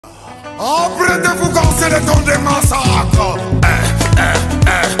Apprêtez-vous quand c'est le temps des massacres.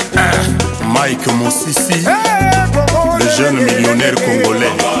 Mike Mossisi, le jeune millionnaire congolais.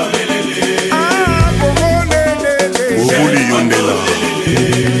 Bobuli Yondela.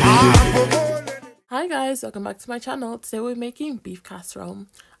 Hi guys, welcome back to my channel. Today we're making beef casserole.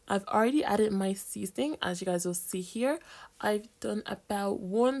 I've already added my seasoning, as you guys will see here. I've done about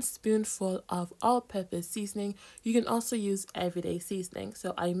 1 spoonful of all-purpose seasoning. You can also use everyday seasoning.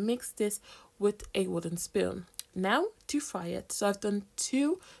 So I mixed this with a wooden spoon. Now to fry it. So I've done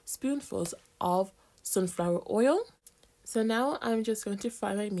 2 spoonfuls of sunflower oil. So now I'm just going to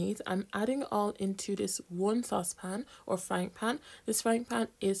fry my meat. I'm adding all into this one saucepan or frying pan. This frying pan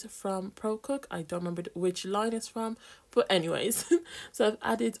is from ProCook. I don't remember which line it's from, but anyways. So I've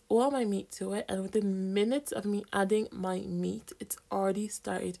added all my meat to it, and within minutes of me adding my meat, it's already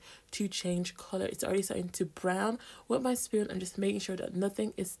started to change color. It's already starting to brown. With my spoon, I'm just making sure that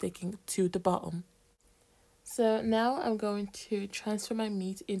nothing is sticking to the bottom. So now I'm going to transfer my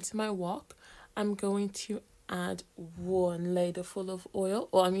meat into my wok. I'm going to add 1 ladle full of oil,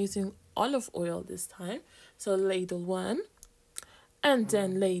 or I'm using olive oil this time. So ladle 1, and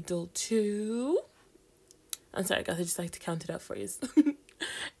then ladle 2. I'm sorry guys, I just like to count it up for you.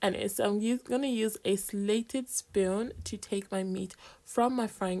 Anyway, so I'm going to use a slated spoon to take my meat from my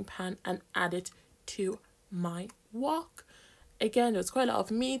frying pan and add it to my wok. Again, there's quite a lot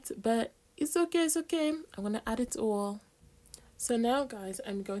of meat, but it's okay, it's okay. I'm going to add it all. So now guys,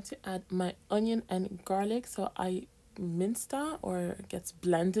 I'm going to add my onion and garlic. So I minced that, or gets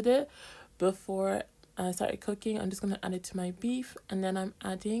blended it before I started cooking. I'm just going to add it to my beef, and then I'm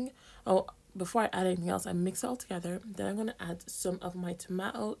adding, before I add anything else, I mix it all together. Then I'm going to add some of my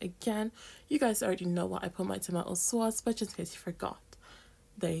tomato. Again, you guys already know what I put my tomato sauce, but just in case you forgot.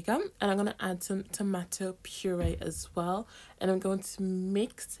 There you go. And I'm going to add some tomato puree as well. And I'm going to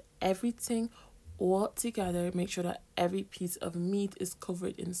mix everything all together. Make sure that every piece of meat is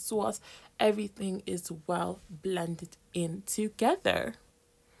covered in sauce. Everything is well blended in together.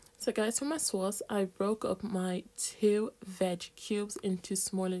 So guys, for my sauce, I broke up my 2 veg cubes into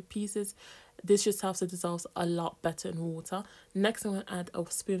smaller pieces. This just helps it dissolve a lot better in water. Next, I'm going to add a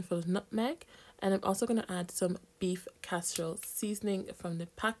spoonful of nutmeg. And I'm also going to add some beef casserole seasoning from the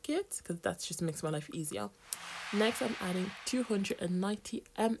packet, because that just makes my life easier. Next, I'm adding 290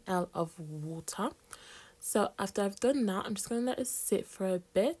 ml of water. So after I've done that, I'm just going to let it sit for a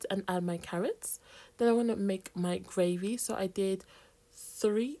bit and add my carrots. Then I'm going to make my gravy. So I did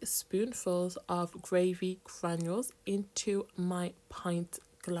 3 spoonfuls of gravy granules into my pint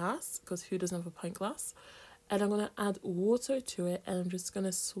glass, because who doesn't have a pint glass? And I'm going to add water to it, and I'm just going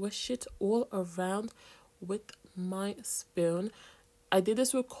to swish it all around with my spoon. I did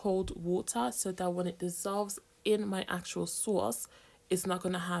this with cold water so that when it dissolves in my actual sauce, it's not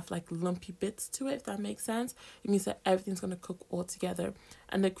going to have like lumpy bits to it, if that makes sense. It means that everything's going to cook all together.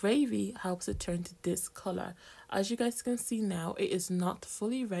 And the gravy helps it turn to this color. As you guys can see now, it is not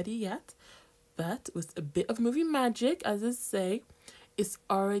fully ready yet, but with a bit of movie magic, as I say, it's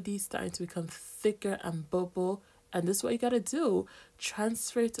already starting to become thicker and bubble. And this is what you gotta do.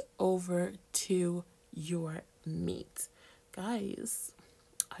 Transfer it over to your meat. Guys,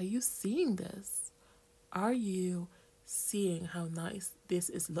 are you seeing this? Are you seeing how nice this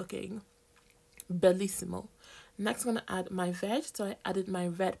is looking? Bellissimo. Next, I'm gonna add my veg. So I added my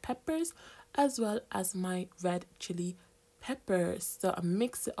red peppers as well as my red chili peppers. So I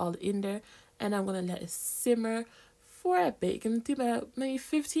mix it all in there, and I'm gonna let it simmer for a bit. You can do about maybe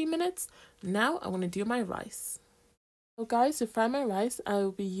 15 minutes. Now I'm going to do my rice. So guys, to fry my rice, I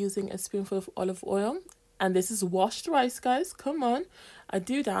will be using a spoonful of olive oil. And this is washed rice, guys. Come on. I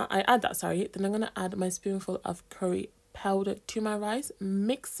add that, sorry. Then I'm going to add my spoonful of curry powder to my rice.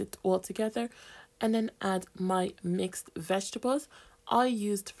 Mix it all together. And then add my mixed vegetables. I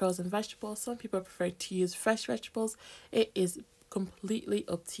used frozen vegetables. Some people prefer to use fresh vegetables. It is completely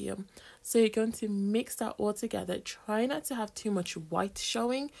up to you. So you're going to mix that all together. Try not to have too much white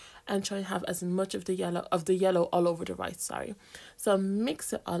showing, and try and have as much of the yellow all over the rice, sorry. So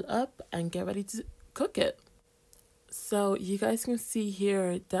mix it all up and get ready to cook it. So you guys can see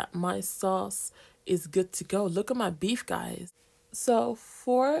here that my sauce is good to go. Look at my beef, guys. So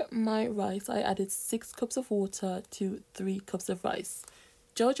for my rice, I added 6 cups of water to 3 cups of rice.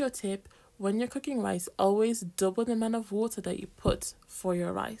 Jojo tip: when you're cooking rice, always double the amount of water that you put for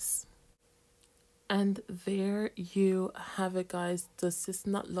your rice. And there you have it, guys. Does this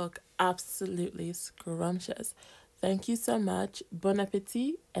not look absolutely scrumptious? Thank you so much. Bon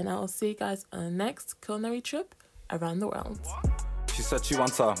appetit. And I will see you guys on the next culinary trip around the world. She said she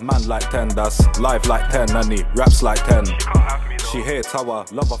wants a man like 10, that's live like 10, and he raps like 10. She hates how I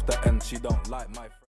love off the end, she don't like my